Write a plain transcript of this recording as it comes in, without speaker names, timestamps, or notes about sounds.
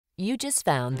You just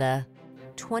found the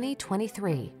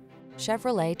 2023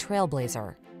 Chevrolet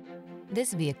Trailblazer.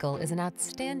 This vehicle is an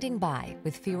outstanding buy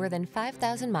with fewer than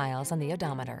 5,000 miles on the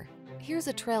odometer. Here's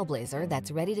a Trailblazer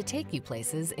that's ready to take you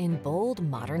places in bold,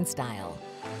 modern style.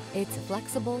 Its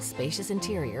flexible, spacious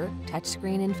interior,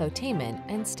 touchscreen infotainment,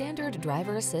 and standard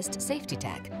driver assist safety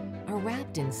tech are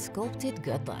wrapped in sculpted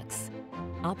good looks.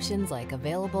 Options like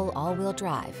available all-wheel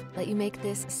drive let you make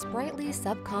this sprightly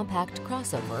subcompact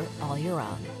crossover all your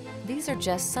own. These are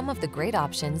just some of the great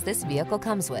options this vehicle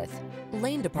comes with: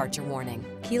 lane departure warning,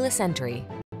 keyless entry,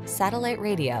 satellite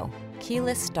radio,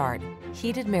 keyless start,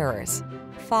 heated mirrors,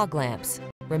 fog lamps,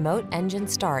 remote engine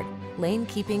start, lane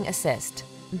keeping assist,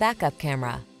 backup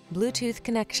camera, Bluetooth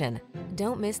connection.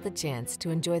 Don't miss the chance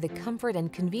to enjoy the comfort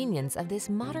and convenience of this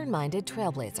modern-minded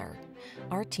Trailblazer.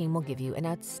 Our team will give you an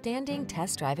outstanding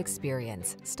test drive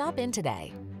experience. Stop in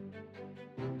today.